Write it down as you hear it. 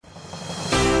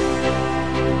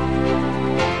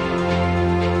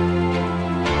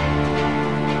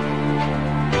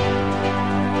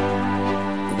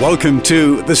Welcome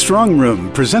to The Strong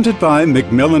Room, presented by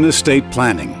MacMillan Estate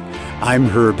Planning. I'm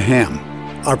Herb Ham.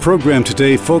 Our program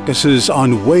today focuses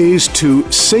on ways to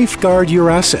safeguard your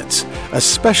assets,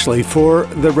 especially for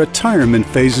the retirement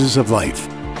phases of life.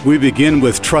 We begin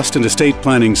with trust and estate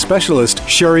planning specialist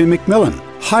Sherry MacMillan,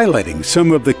 highlighting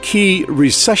some of the key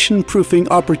recession-proofing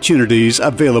opportunities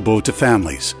available to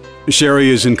families. Sherry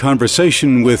is in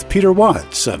conversation with Peter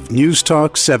Watts of News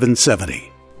Talk 770.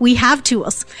 We have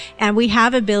tools and we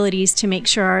have abilities to make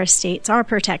sure our estates are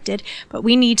protected, but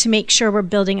we need to make sure we're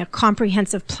building a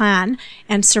comprehensive plan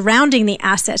and surrounding the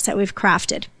assets that we've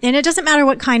crafted. And it doesn't matter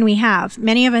what kind we have.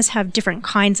 Many of us have different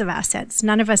kinds of assets.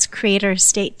 None of us create our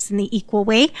estates in the equal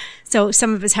way. So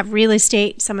some of us have real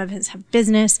estate, some of us have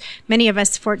business. Many of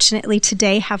us, fortunately,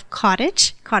 today have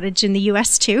cottage in the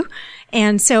U.S. too.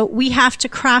 And so we have to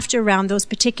craft around those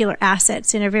particular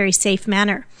assets in a very safe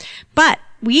manner. But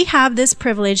we have this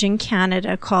privilege in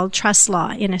Canada called trust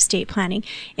law in estate planning,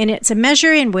 and it's a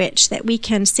measure in which that we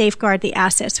can safeguard the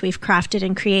assets we've crafted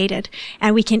and created.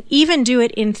 And we can even do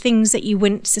it in things that you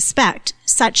wouldn't suspect,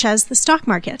 such as the stock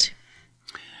market.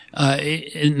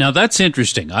 Now that's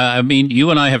interesting. I mean, you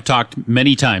and I have talked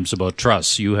many times about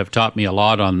trusts. You have taught me a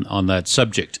lot on that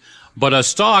subject. But a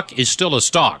stock is still a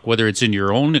stock, whether it's in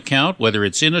your own account, whether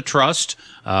it's in a trust,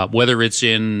 whether it's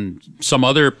in some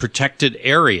other protected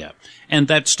area. And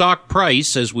that stock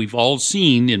price, as we've all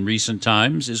seen in recent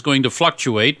times, is going to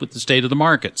fluctuate with the state of the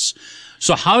markets.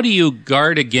 So how do you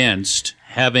guard against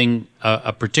having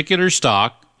a particular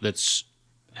stock that's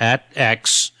at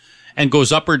X and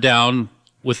goes up or down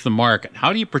with the market?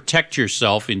 How do you protect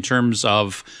yourself in terms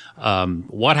of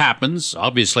what happens,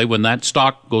 obviously, when that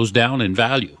stock goes down in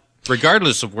value,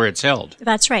 regardless of where it's held?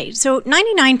 That's right. So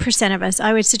 99% of us,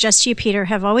 I would suggest to you, Peter,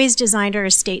 have always designed our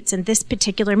estates in this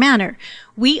particular manner.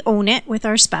 We own it with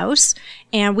our spouse,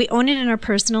 and we own it in our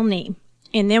personal name.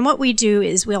 And then what we do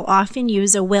is we'll often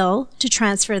use a will to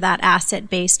transfer that asset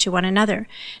base to one another.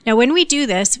 Now, when we do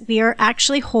this, we are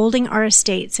actually holding our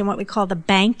estates in what we call the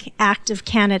Bank Act of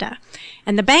Canada.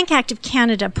 And the Bank Act of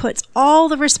Canada puts all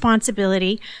the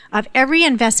responsibility of every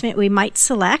investment we might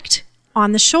select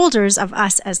on the shoulders of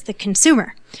us as the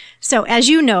consumer. So as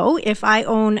you know, if I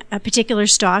own a particular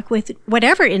stock with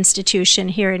whatever institution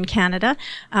here in Canada,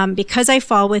 because I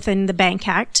fall within the Bank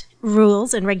Act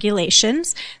rules and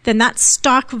regulations, then that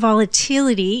stock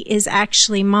volatility is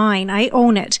actually mine. I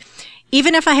own it.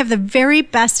 Even if I have the very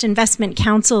best investment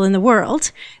counsel in the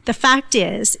world, the fact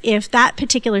is, if that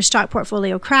particular stock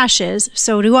portfolio crashes,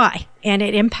 so do I. And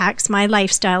it impacts my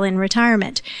lifestyle in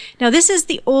retirement. Now, this is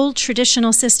the old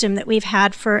traditional system that we've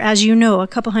had for, as you know, a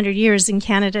couple hundred years in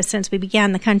Canada since we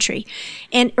began the country.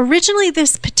 And originally,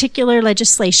 this particular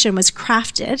legislation was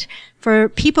crafted for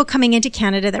people coming into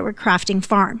Canada that were crafting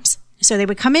farms. So they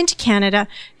would come into Canada,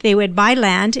 they would buy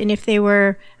land, and if they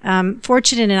were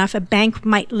fortunate enough, a bank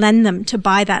might lend them to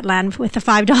buy that land with the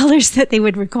 $5 that they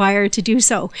would require to do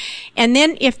so. And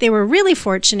then if they were really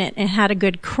fortunate and had a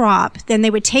good crop, then they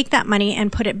would take that money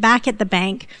and put it back at the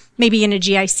bank, maybe in a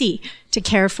GIC, to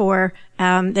care for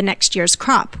the next year's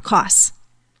crop costs.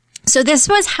 So this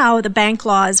was how the bank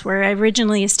laws were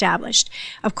originally established.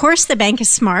 Of course, the bank is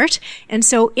smart. And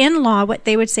so in law, what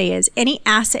they would say is any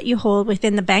asset you hold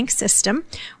within the bank system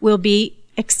will be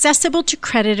accessible to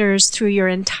creditors through your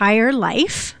entire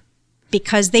life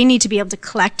because they need to be able to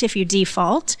collect if you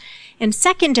default. And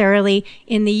secondarily,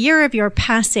 in the year of your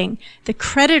passing, the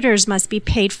creditors must be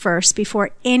paid first before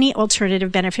any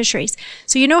alternative beneficiaries.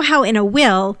 So you know how in a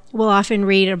will, we'll often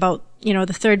read about, the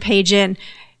third page in,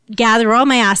 gather all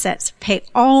my assets, pay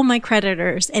all my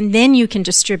creditors, and then you can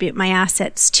distribute my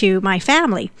assets to my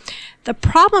family. The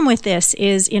problem with this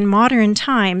is in modern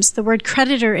times, the word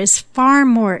creditor is far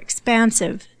more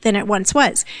expansive than it once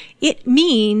was. It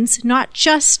means not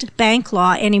just bank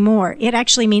law anymore. It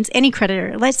actually means any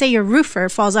creditor. Let's say your roofer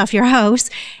falls off your house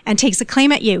and takes a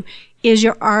claim at you. Is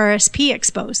your RSP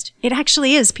exposed? It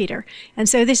actually is, Peter. And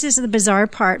so this is the bizarre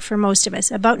part for most of us.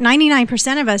 About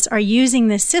 99% of us are using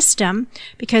this system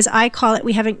because I call it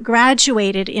we haven't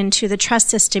graduated into the trust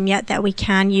system yet that we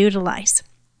can utilize.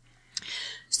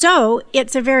 So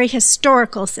it's a very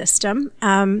historical system,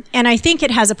 and I think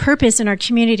it has a purpose in our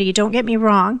community, don't get me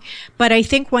wrong, but I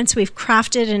think once we've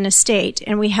crafted an estate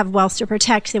and we have wealth to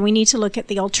protect, then we need to look at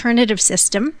the alternative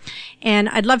system, and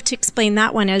I'd love to explain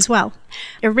that one as well.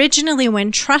 Originally,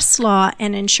 when trust law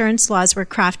and insurance laws were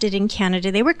crafted in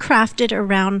Canada, they were crafted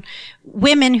around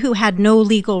women who had no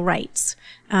legal rights.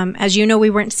 As you know, we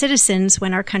weren't citizens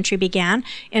when our country began.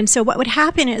 And so what would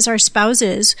happen is our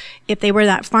spouses, if they were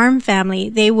that farm family,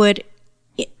 they would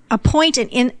appoint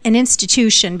an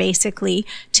institution basically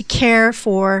to care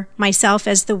for myself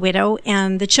as the widow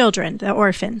and the children, the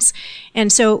orphans.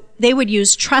 And so they would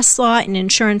use trust law and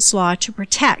insurance law to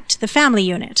protect the family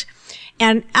unit.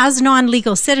 And as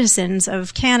non-legal citizens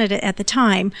of Canada at the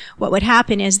time, what would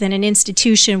happen is then an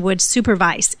institution would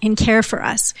supervise and care for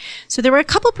us. So there were a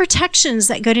couple protections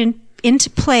that got into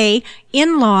play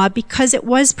in law because it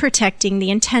was protecting,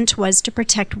 the intent was to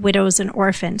protect widows and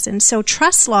orphans. And so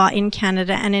trust law in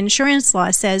Canada and insurance law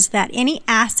says that any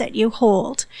asset you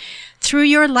hold through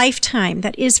your lifetime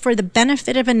that is for the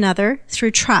benefit of another through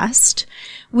trust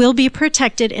will be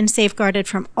protected and safeguarded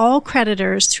from all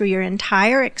creditors through your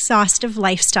entire exhaustive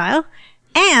lifestyle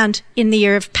and in the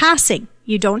year of passing.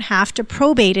 You don't have to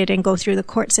probate it and go through the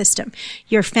court system.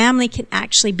 Your family can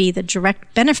actually be the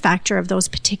direct benefactor of those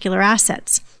particular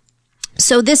assets.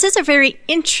 So this is a very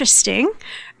interesting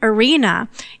arena.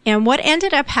 And what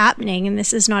ended up happening, and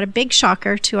this is not a big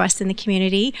shocker to us in the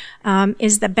community,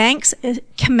 is the banks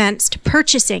commenced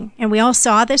purchasing. And we all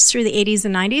saw this through the 80s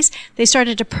and 90s. They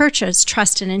started to purchase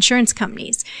trust and insurance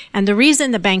companies. And the reason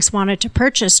the banks wanted to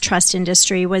purchase trust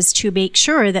industry was to make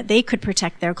sure that they could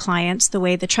protect their clients the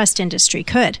way the trust industry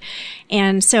could.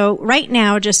 And so right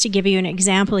now, just to give you an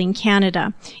example in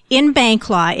Canada, in bank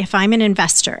law, if I'm an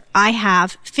investor, I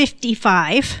have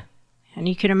 55, and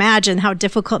you can imagine how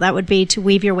difficult that would be to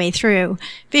weave your way through,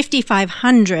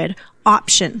 5,500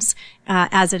 options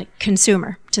as a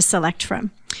consumer to select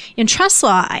from. In trust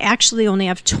law, I actually only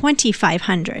have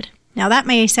 2,500. Now that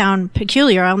may sound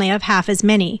peculiar, I only have half as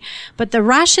many, but the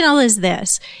rationale is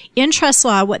this. In trust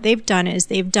law, what they've done is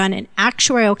they've done an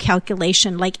actuarial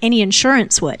calculation like any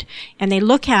insurance would, and they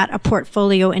look at a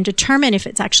portfolio and determine if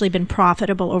it's actually been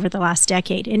profitable over the last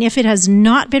decade. And if it has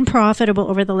not been profitable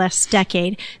over the last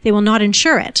decade, they will not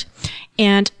insure it.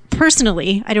 And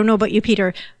personally, I don't know about you,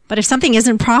 Peter, but if something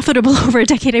isn't profitable over a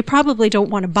decade, I probably don't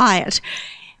want to buy it.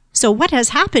 So what has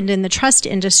happened in the trust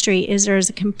industry is there's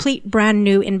a complete brand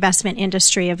new investment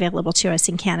industry available to us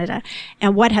in Canada.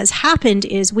 And what has happened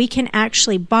is we can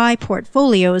actually buy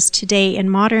portfolios today in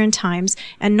modern times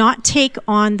and not take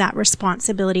on that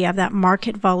responsibility of that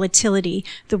market volatility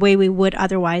the way we would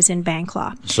otherwise in bank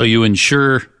law. So you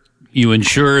ensure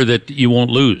that you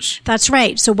won't lose. That's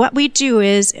right. So what we do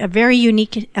is a very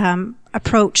unique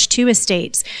approach to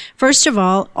estates. First of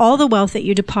all the wealth that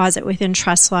you deposit within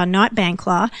trust law, not bank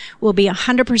law, will be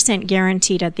 100%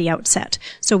 guaranteed at the outset.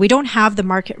 So we don't have the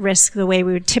market risk the way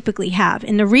we would typically have.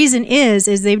 And the reason is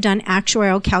they've done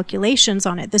actuarial calculations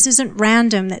on it. This isn't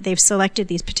random that they've selected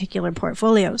these particular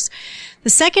portfolios. The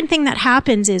second thing that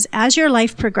happens is as your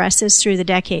life progresses through the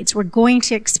decades, we're going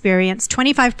to experience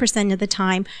 25% of the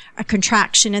time a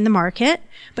contraction in the market,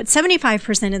 but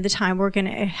 75% of the time we're going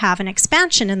to have an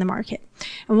expansion in the market.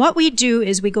 And what we do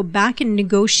is we go back and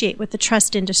negotiate with the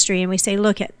trust industry and we say,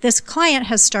 look, this client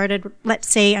has started, let's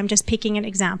say, I'm just picking an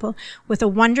example, with a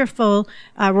wonderful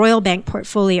Royal Bank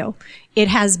portfolio. It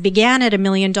has began at $1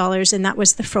 million and that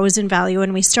was the frozen value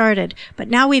when we started. But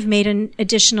now we've made an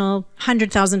additional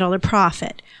 $100,000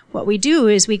 profit. What we do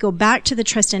is we go back to the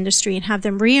trust industry and have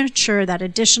them reinsure that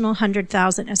additional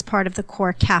 $100,000 as part of the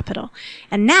core capital.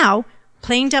 And now,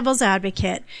 playing devil's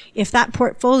advocate, if that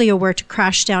portfolio were to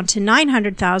crash down to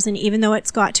 $900,000, even though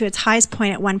it's got to its highest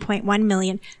point at $1.1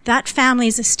 million, that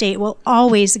family's estate will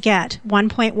always get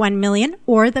 $1.1 million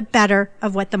or the better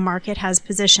of what the market has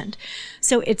positioned.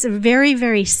 So it's a very,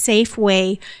 very safe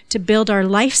way to build our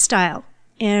lifestyle.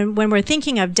 And when we're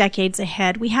thinking of decades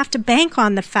ahead, we have to bank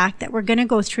on the fact that we're going to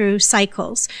go through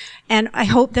cycles. And I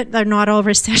hope that they're not all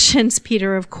recessions,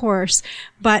 Peter, of course.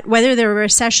 But whether they're a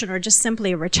recession or just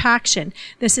simply a retraction,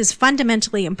 this is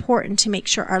fundamentally important to make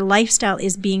sure our lifestyle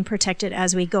is being protected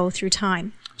as we go through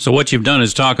time. So what you've done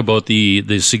is talk about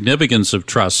the significance of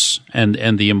trusts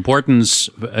and the importance,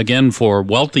 again, for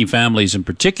wealthy families in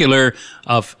particular,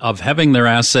 of having their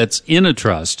assets in a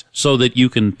trust so that you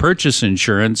can purchase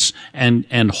insurance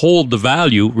and hold the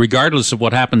value regardless of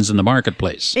what happens in the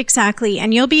marketplace. Exactly.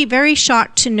 And you'll be very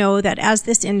shocked to know that as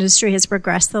this industry has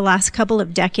progressed the last couple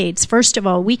of decades, first of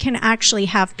all, we can actually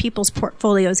have people's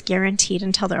portfolios guaranteed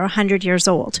until they're 100 years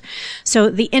old.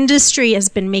 So the industry has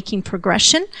been making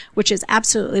progression, which is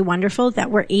absolutely wonderful,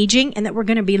 that we're aging and that we're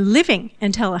going to be living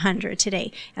until 100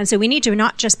 today. And so we need to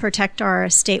not just protect our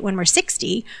estate when we're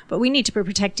 60, but we need to be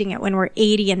protecting it when we're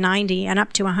 80 and 90 and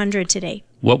up to 100 today.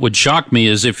 What would shock me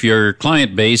is if your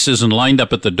client base isn't lined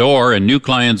up at the door and new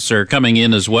clients are coming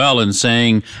in as well and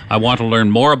saying, I want to learn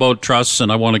more about trusts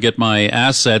and I want to get my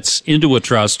assets into a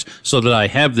trust so that I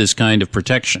have this kind of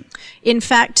protection. In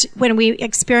fact, when we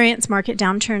experience market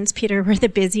downturns, Peter, we're the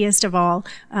busiest of all.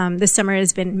 This summer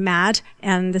has been mad,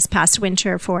 and this past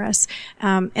winter for us.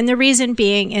 And the reason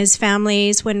being is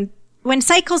families, when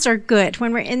cycles are good,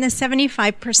 when we're in the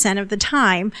 75% of the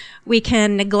time, we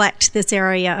can neglect this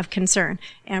area of concern.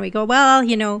 And we go, well,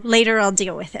 later I'll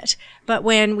deal with it. But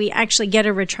when we actually get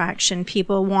a retraction,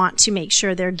 people want to make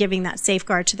sure they're giving that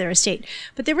safeguard to their estate.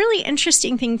 But the really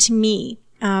interesting thing to me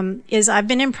is I've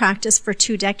been in practice for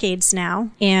 2 decades now,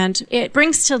 and it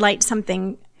brings to light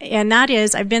something. And that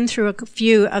is, I've been through a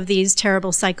few of these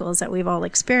terrible cycles that we've all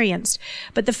experienced.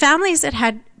 But the families that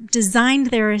had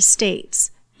designed their estates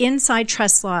inside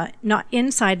trust law, not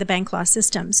inside the bank law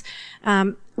systems,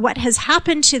 what has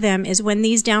happened to them is when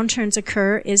these downturns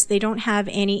occur is they don't have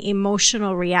any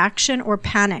emotional reaction or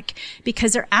panic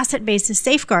because their asset base is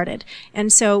safeguarded.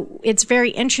 And so it's very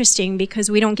interesting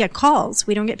because we don't get calls.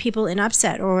 We don't get people in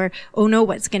upset or, oh no,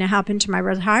 what's going to happen to my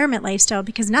retirement lifestyle?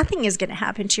 Because nothing is going to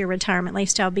happen to your retirement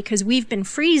lifestyle because we've been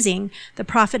freezing the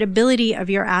profitability of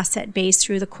your asset base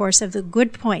through the course of the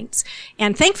good points.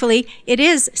 And thankfully, it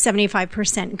is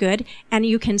 75% good, and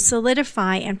you can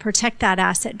solidify and protect that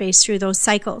asset base through those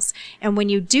cycles. And when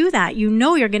you do that, you're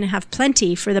going to have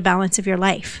plenty for the balance of your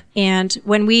life. And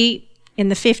when we, in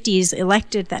the 50s,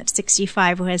 elected that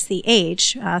 65 was the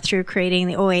age through creating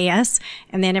the OAS,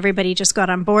 and then everybody just got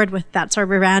on board with that's our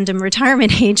random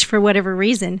retirement age for whatever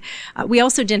reason, we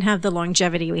also didn't have the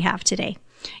longevity we have today.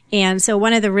 And so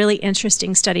one of the really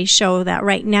interesting studies show that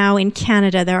right now in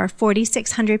Canada, there are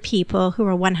 4,600 people who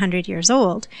are 100 years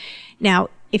old. Now,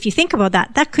 if you think about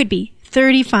that, that could be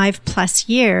 35 plus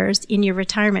years in your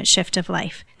retirement shift of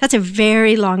life. That's a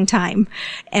very long time.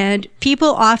 And people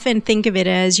often think of it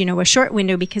as, a short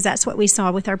window because that's what we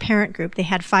saw with our parent group. They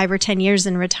had 5 or 10 years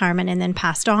in retirement and then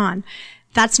passed on.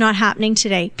 That's not happening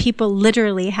today. People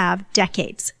literally have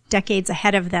decades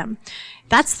ahead of them.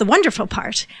 That's the wonderful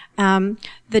part.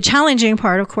 The challenging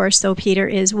part, of course, though, Peter,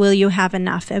 is will you have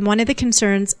enough? And one of the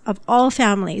concerns of all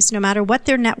families, no matter what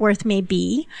their net worth may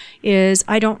be, is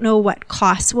I don't know what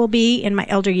costs will be in my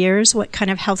elder years, what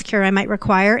kind of health care I might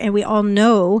require. And we all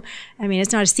know,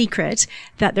 it's not a secret,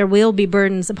 that there will be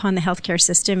burdens upon the healthcare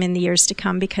system in the years to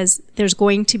come because there's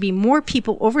going to be more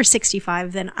people over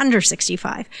 65 than under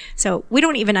 65. So we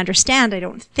don't even understand, I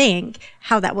don't think,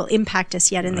 how that will impact us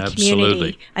yet in the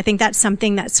community. I think that's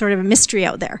something that's sort of a mystery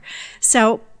out there.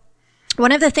 So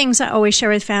one of the things I always share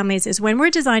with families is when we're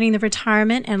designing the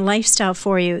retirement and lifestyle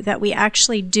for you, that we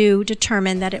actually do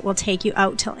determine that it will take you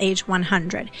out till age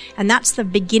 100. And that's the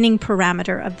beginning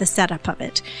parameter of the setup of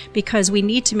it, because we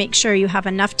need to make sure you have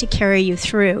enough to carry you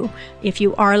through if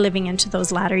you are living into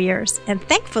those latter years. And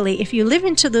thankfully, if you live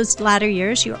into those latter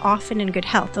years, you're often in good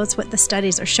health. That's what the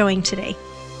studies are showing today.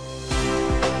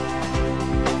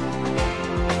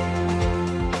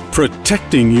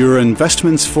 Protecting your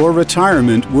investments for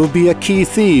retirement will be a key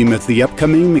theme at the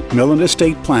upcoming MacMillan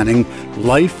Estate Planning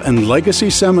Life and Legacy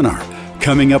Seminar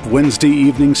coming up Wednesday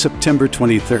evening, September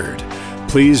 23rd.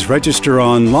 Please register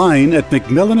online at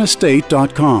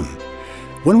macmillanestate.com.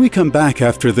 When we come back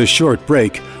after this short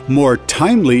break, more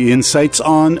timely insights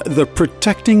on the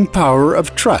protecting power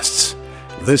of trusts.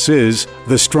 This is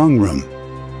The Strong Room.